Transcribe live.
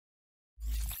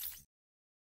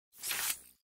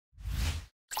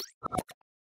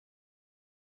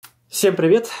Всем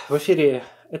привет! В эфире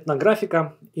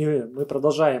этнографика, и мы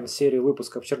продолжаем серию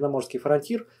выпусков «Черноморский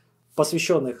фронтир»,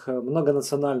 посвященных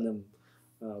многонациональным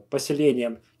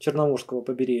поселениям Черноморского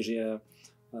побережья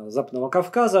Западного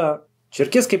Кавказа,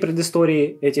 черкесской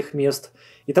предыстории этих мест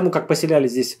и тому, как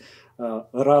поселялись здесь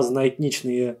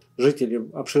разноэтничные жители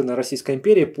обширной Российской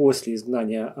империи после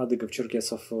изгнания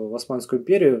адыгов-черкесов в Османскую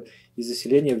империю и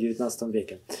заселения в XIX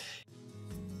веке.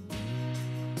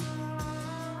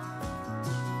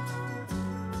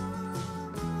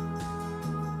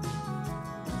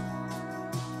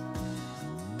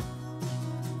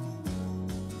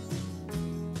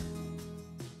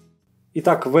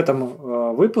 Итак, в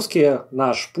этом выпуске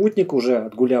наш путник, уже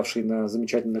отгулявший на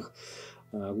замечательных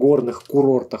горных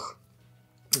курортах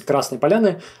Красной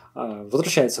Поляны,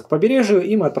 возвращается к побережью,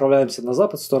 и мы отправляемся на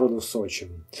запад в сторону Сочи.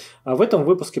 В этом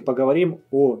выпуске поговорим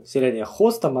о селениях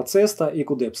Хоста, Мацестой и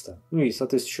Кудепста, ну и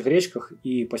соответствующих речках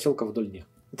и поселках вдоль них.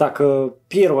 Итак,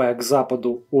 первое к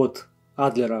западу от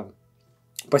Адлера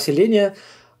поселение,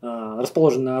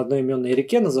 расположенное на одноименной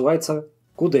реке, называется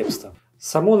Кудепста.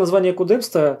 Само название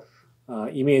Кудепста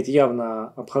имеет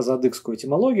явно абхазо-адыгскую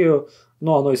этимологию,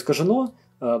 но оно искажено.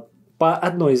 По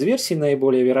одной из версий,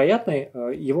 наиболее вероятной,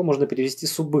 его можно перевести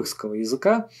с убыхского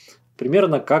языка,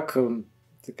 примерно как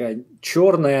такая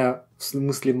черная, в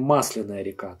смысле масляная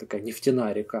река, такая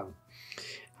нефтяная река.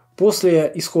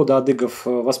 После исхода адыгов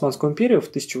в Османскую империю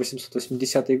в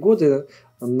 1880-е годы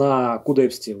на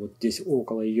Кудепсте, вот здесь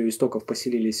около ее истоков,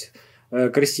 поселились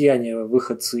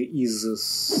крестьяне-выходцы из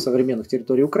современных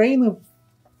территорий Украины.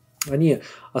 Они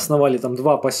основали там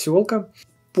два поселка.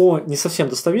 По не совсем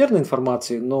достоверной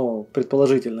информации, но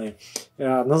предположительной,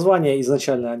 названия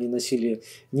изначально они носили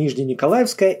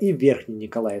Нижнениколаевская и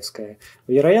Верхнениколаевская.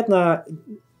 Вероятно,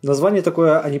 название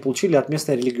такое они получили от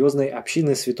местной религиозной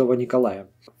общины Святого Николая.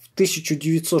 В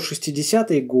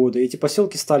 1960-е годы эти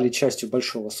поселки стали частью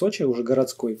Большого Сочи, уже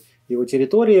городской его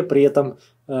территории. При этом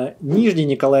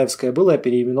Нижнениколаевская была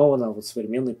переименована в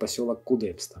современный поселок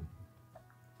Кудепста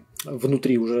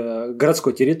внутри уже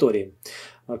городской территории.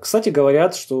 Кстати,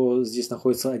 говорят, что здесь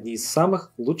находятся одни из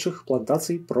самых лучших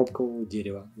плантаций пробкового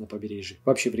дерева на побережье,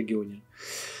 вообще в регионе.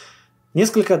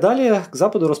 Несколько далее к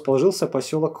западу расположился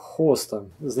поселок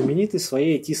Хоста, знаменитый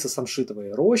своей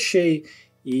тисо-самшитовой рощей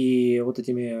и вот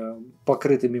этими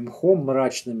покрытыми мхом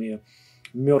мрачными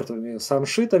мертвыми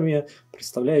самшитами,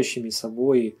 представляющими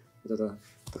собой вот это,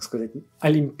 так сказать,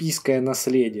 олимпийское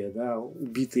наследие, да,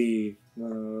 убитый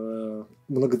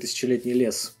многотысячелетний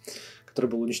лес, который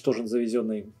был уничтожен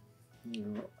завезенной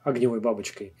огневой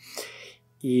бабочкой.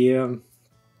 И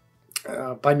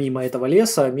помимо этого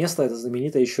леса, место это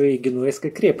знаменито еще и генуэзской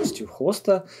крепостью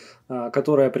Хоста,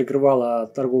 которая прикрывала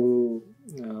торговую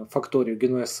факторию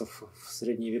генуэзцев в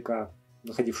средние века,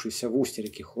 находившуюся в устье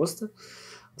реки Хоста.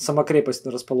 Сама крепость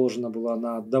расположена была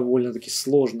на довольно-таки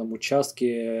сложном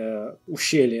участке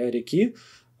ущелья реки.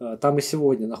 Там и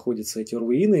сегодня находятся эти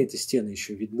руины, эти стены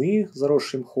еще видны,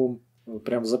 заросшие мхом,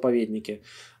 прямо в заповеднике.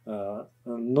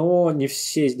 Но не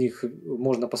все из них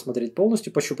можно посмотреть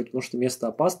полностью, пощупать, потому что место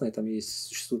опасное, там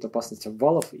существует опасность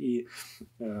обвалов, и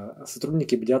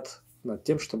сотрудники бдят над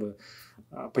тем, чтобы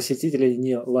посетители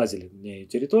не лазили на ее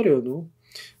территорию. Ну,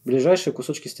 ближайшие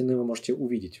кусочки стены вы можете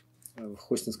увидеть в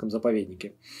Хостинском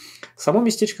заповеднике. Само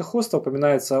местечко Хоста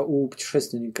упоминается у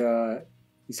путешественника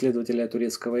исследователя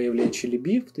турецкого Евлея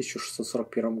Челеби в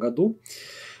 1641 году.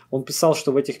 Он писал,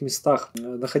 что в этих местах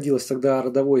находилось тогда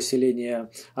родовое селение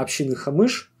общины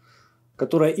Хамыш,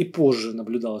 которое и позже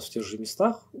наблюдалось в тех же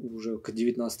местах, уже к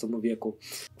XIX веку.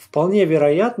 Вполне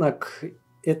вероятно, к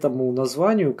этому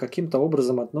названию каким-то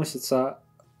образом относится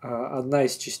одна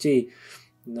из частей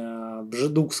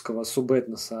бжедукского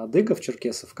субэтноса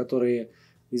адыгов-черкесов, которые,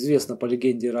 известно по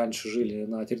легенде, раньше жили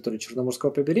на территории Черноморского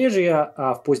побережья,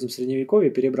 а в позднем Средневековье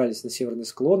перебрались на северные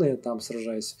склоны, там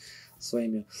сражаясь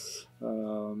своими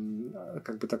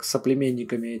как бы так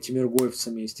соплеменниками,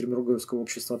 тимиргоевцами из Тимиргоевского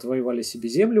общества, отвоевали себе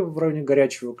землю в районе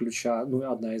Горячего Ключа, ну,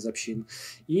 одна из общин,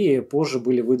 и позже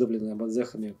были выдавлены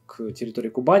абазехами к территории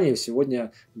Кубани.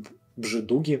 Сегодня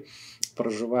бжедуги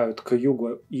проживают к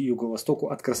югу и юго-востоку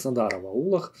от Краснодара в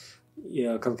аулах.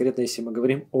 И конкретно, если мы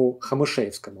говорим о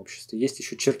Хамышеевском обществе. Есть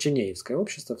еще Черченеевское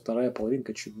общество, вторая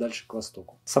половинка чуть дальше к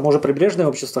востоку. Само же прибрежное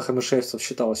общество хамышеевцев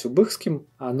считалось убыхским.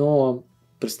 Оно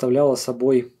представляло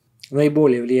собой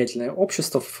наиболее влиятельное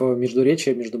общество в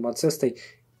междуречии между Мацестой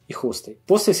и Хостой.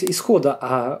 После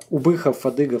исхода убыхов,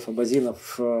 адыгов,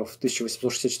 абазинов в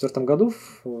 1864 году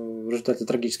в результате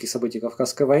трагических событий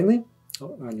Кавказской войны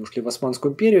они ушли в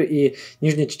Османскую империю, и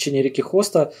нижнее течение реки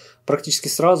Хоста практически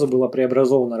сразу было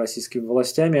преобразовано российскими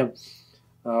властями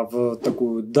в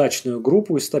такую дачную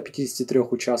группу из 153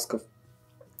 участков.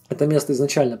 Это место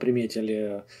изначально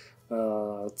приметили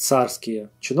царские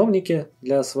чиновники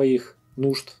для своих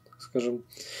нужд, так скажем.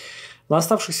 На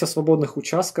оставшихся свободных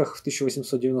участках в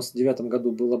 1899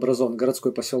 году был образован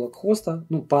городской поселок Хоста,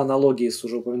 ну, по аналогии с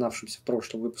уже упоминавшимся в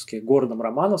прошлом выпуске городом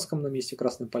Романовском на месте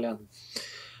Красной Поляны,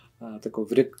 такой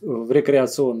в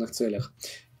рекреационных целях.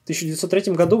 В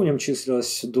 1903 году в нем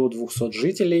числилось до 200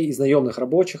 жителей, из наемных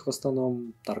рабочих в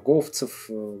основном, торговцев,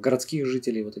 городских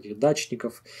жителей, вот этих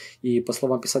дачников. И по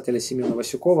словам писателя Семена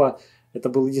Васюкова, это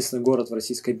был единственный город в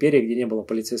Российской империи, где не было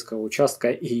полицейского участка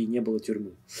и не было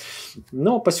тюрьмы.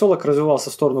 Но поселок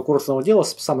развивался в сторону курортного дела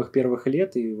с самых первых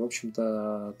лет, и, в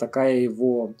общем-то, такая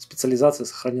его специализация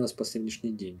сохранилась по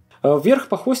сегодняшний день. Вверх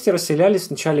по Хосте расселялись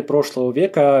в начале прошлого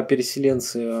века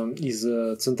переселенцы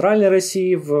из Центральной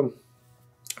России в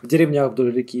деревнях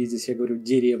вдоль реки. Здесь я говорю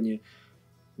деревни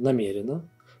намеренно.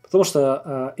 Потому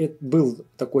что это был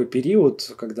такой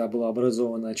период, когда была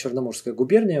образована Черноморская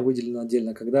губерния, выделена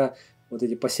отдельно, когда вот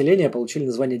эти поселения получили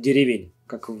название деревень,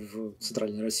 как в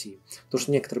Центральной России. Потому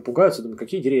что некоторые пугаются, думают,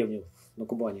 какие деревни на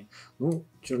Кубани? Ну,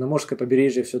 Черноморское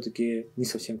побережье все-таки не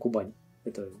совсем Кубань.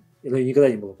 Это никогда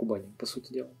не было Кубани, по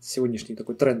сути дела. Сегодняшний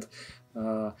такой тренд,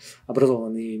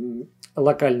 образованный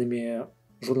локальными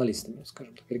журналистами,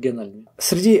 скажем так, региональными.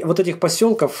 Среди вот этих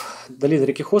поселков долины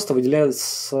реки Хоста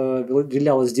выделялась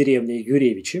деревня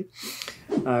Юревичи,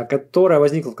 которая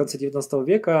возникла в конце 19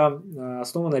 века,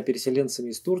 основанная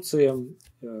переселенцами из Турции,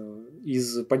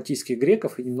 из понтийских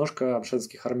греков и немножко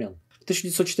обшенских армян. В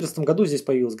 1914 году здесь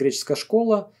появилась греческая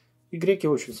школа, и греки,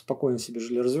 в общем, спокойно себе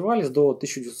жили, развивались до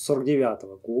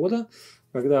 1949 года,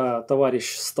 когда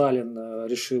товарищ Сталин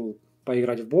решил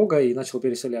поиграть в Бога и начал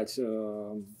переселять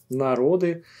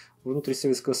народы внутри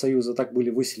Советского Союза. Так были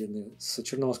выселены с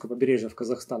Черноморского побережья в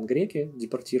Казахстан греки,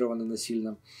 депортированы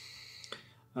насильно.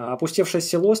 Опустевшее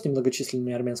село с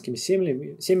немногочисленными армянскими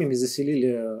семьями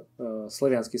заселили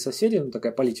славянские соседи. Ну,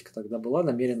 такая политика тогда была,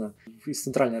 намеренно из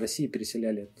Центральной России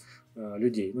переселяли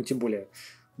людей. Ну, тем более,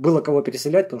 было кого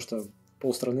переселять, потому что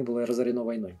полстраны было разорено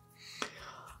войной.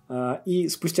 И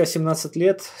спустя 17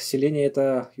 лет селение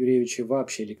это Юревичи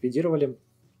вообще ликвидировали.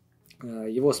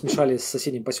 Его смешали с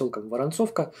соседним поселком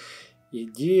Воронцовка,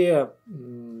 где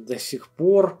до сих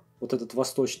пор вот этот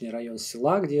восточный район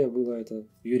села, где было это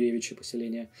Юревичи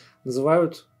поселение,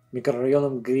 называют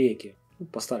микрорайоном Греки, ну,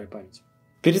 по старой памяти.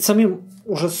 Перед самим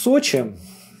уже Сочи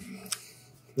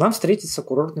нам встретится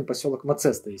курортный поселок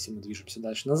Мацестой, если мы движемся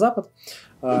дальше на запад.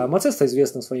 Мацестой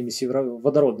известна своими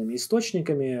водородными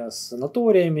источниками,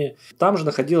 санаториями. Там же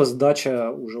находилась дача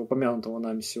уже упомянутого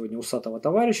нами сегодня усатого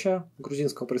товарища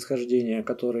грузинского происхождения,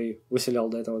 который выселял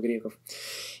до этого греков.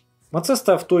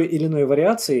 Мацеста в той или иной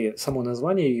вариации, само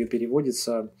название ее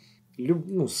переводится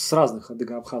с разных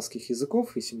адыго-абхазских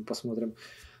языков, если мы посмотрим,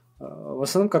 в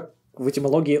основном как в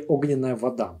этимологии огненная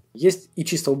вода. Есть и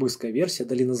чисто убыхская версия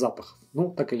долина запахов.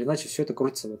 Ну, так или иначе, все это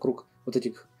крутится вокруг вот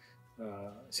этих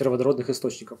сероводородных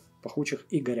источников, пахучих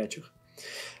и горячих.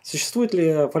 Существует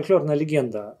ли фольклорная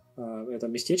легенда о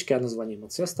этом местечке, о названии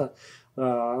Мацеста?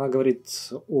 Она говорит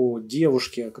о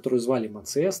девушке, которую звали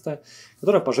Мацеста,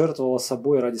 которая пожертвовала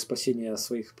собой ради спасения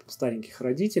своих стареньких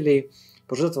родителей.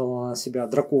 Пожертвовала на себя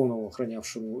дракону,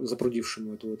 охранявшему,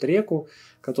 запрудившему эту вот реку,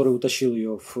 который утащил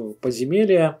ее в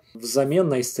подземелье взамен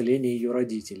на исцеление ее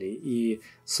родителей. И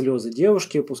слезы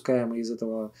девушки, пускаемые из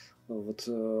этого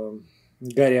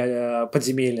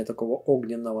подземелья такого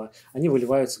огненного, они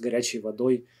выливаются горячей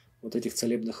водой вот этих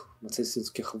целебных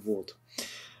мацестинских вод.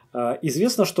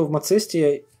 Известно, что в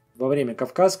Мацесте во время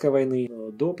Кавказской войны,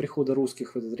 до прихода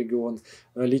русских в этот регион,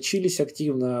 лечились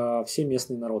активно все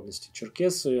местные народности.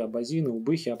 Черкесы, абазины,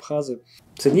 убыхи, абхазы.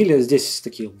 Ценили здесь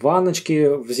такие ванночки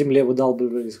в земле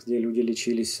выдалбливались, где люди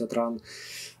лечились от ран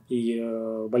и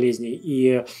болезней.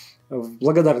 И в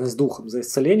благодарность духам за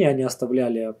исцеление они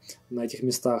оставляли на этих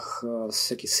местах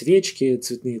всякие свечки,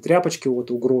 цветные тряпочки вот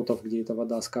у гротов, где эта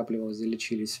вода скапливалась, где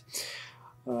лечились.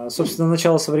 Собственно,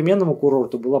 начало современному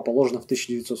курорту было положено в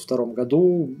 1902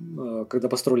 году, когда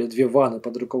построили 2 ванны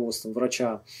под руководством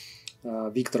врача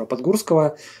Виктора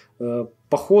Подгурского.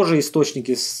 Похожие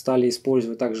источники стали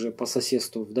использовать также по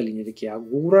соседству в долине реки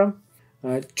Агура,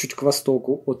 чуть к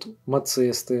востоку от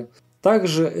Мацесты.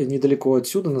 Также недалеко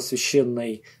отсюда, на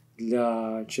священной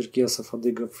для черкесов,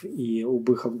 адыгов и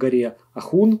убыхов горе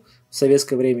Ахун, в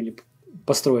советское время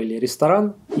построили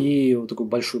ресторан и вот такую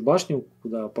большую башню,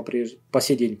 куда по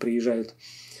сей день приезжают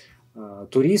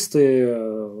туристы,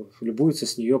 любуются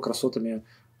с нее красотами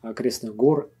окрестных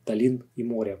гор, долин и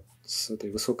моря с этой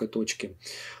высокой точки.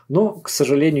 Но, к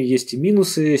сожалению, есть и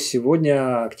минусы.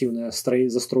 Сегодня активная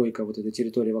застройка вот этой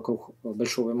территории вокруг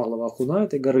Большого и Малого Ахуна,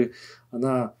 этой горы,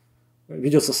 она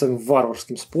ведется самым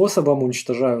варварским способом,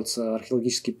 уничтожаются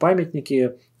археологические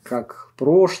памятники, как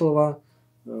прошлого,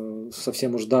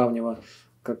 совсем уж давнего,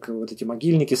 как вот эти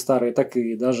могильники старые, так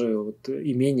и даже вот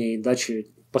имения и дачи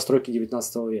постройки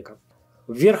 19 века.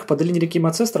 Вверх по долине реки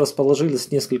Мацестой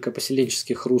расположилось несколько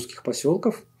поселенческих русских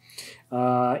поселков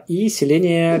и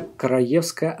селение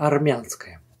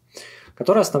Краевское-Армянское,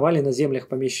 которое основали на землях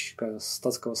помещика,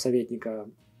 статского советника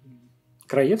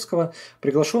Краевского,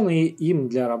 приглашенные им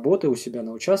для работы у себя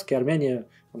на участке армяне,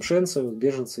 амшенцы,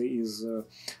 беженцы из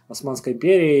Османской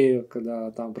империи,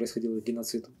 когда там происходил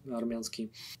геноцид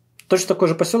армянский. Точно такой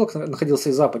же поселок находился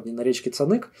и западнее на речке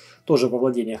Цанык, тоже во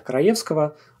владениях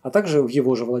Краевского, а также в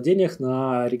его же владениях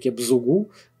на реке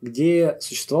Бзугу, где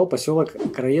существовал поселок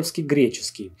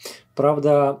Краевский-Греческий.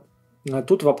 Правда,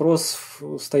 тут вопрос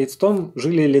стоит в том,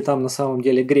 жили ли там на самом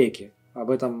деле греки.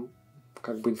 Об этом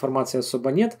информации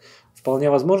особо нет. Вполне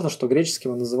возможно, что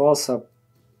греческим он назывался,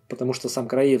 потому что сам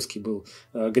Краевский был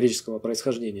греческого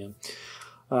происхождения.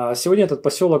 Сегодня этот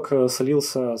поселок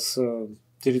слился с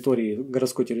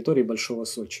городской территории Большого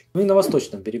Сочи. Ну и на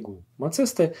восточном берегу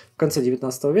Мацесты в конце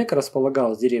 19 века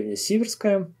располагалась деревня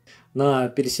Сиверская на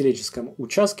переселенческом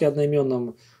участке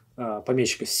одноименном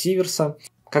помещика Сиверса.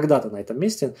 Когда-то на этом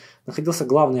месте находился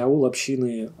главный аул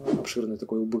общины, обширной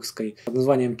такой убыхской, под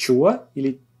названием Чуа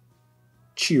или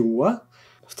Чиуа.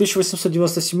 В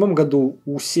 1897 году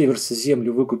у Северса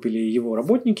землю выкупили его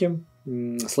работники,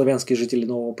 славянские жители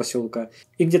нового поселка.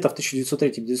 И где-то в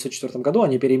 1903-1904 году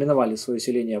они переименовали свое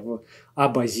селение в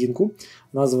Абазинку,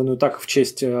 названную так в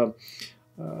честь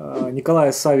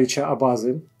Николая Савича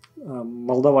Абазы,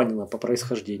 молдаванина по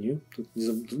происхождению. Тут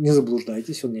не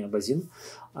заблуждайтесь, он не абазин.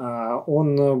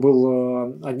 Он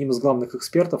был одним из главных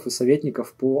экспертов и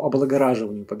советников по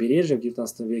облагораживанию побережья в XIX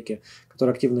веке,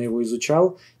 который активно его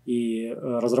изучал и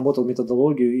разработал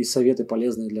методологию и советы,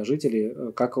 полезные для жителей,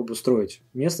 как обустроить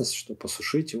местность, чтобы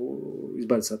посушить,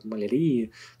 избавиться от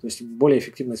малярии, то есть более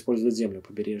эффективно использовать землю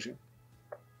побережья.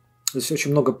 То есть очень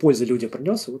много пользы людям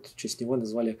принес, и вот в честь него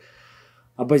назвали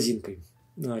Абазинкой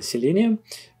селение.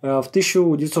 В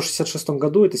 1966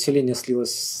 году это селение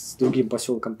слилось с другим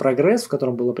поселком Прогресс, в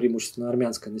котором было преимущественно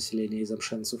армянское население из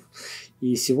амшенцев.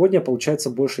 И сегодня, получается,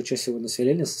 большая часть его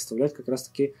населения составляют как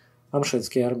раз-таки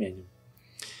амшенские армяне.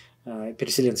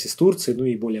 Переселенцы из Турции, ну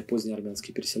и более поздние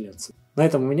армянские переселенцы. На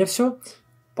этом у меня все.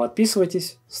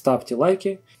 Подписывайтесь, ставьте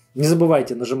лайки. Не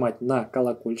забывайте нажимать на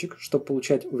колокольчик, чтобы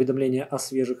получать уведомления о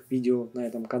свежих видео на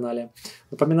этом канале.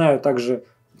 Напоминаю также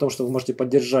о том, что вы можете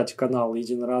поддержать канал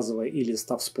единоразово или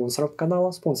став спонсором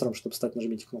канала. Спонсором, чтобы стать,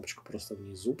 нажмите кнопочку просто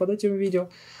внизу под этим видео.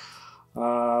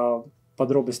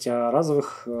 Подробности о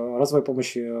разовой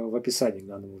помощи в описании к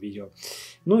данному видео.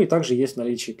 Ну и также есть в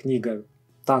наличии книга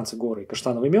 «Танцы, горы и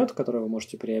каштановый мед», которую вы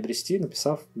можете приобрести,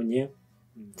 написав мне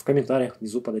в комментариях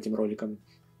внизу под этим роликом.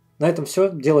 На этом все.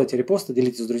 Делайте репосты,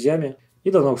 делитесь с друзьями. И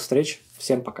до новых встреч.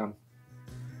 Всем пока.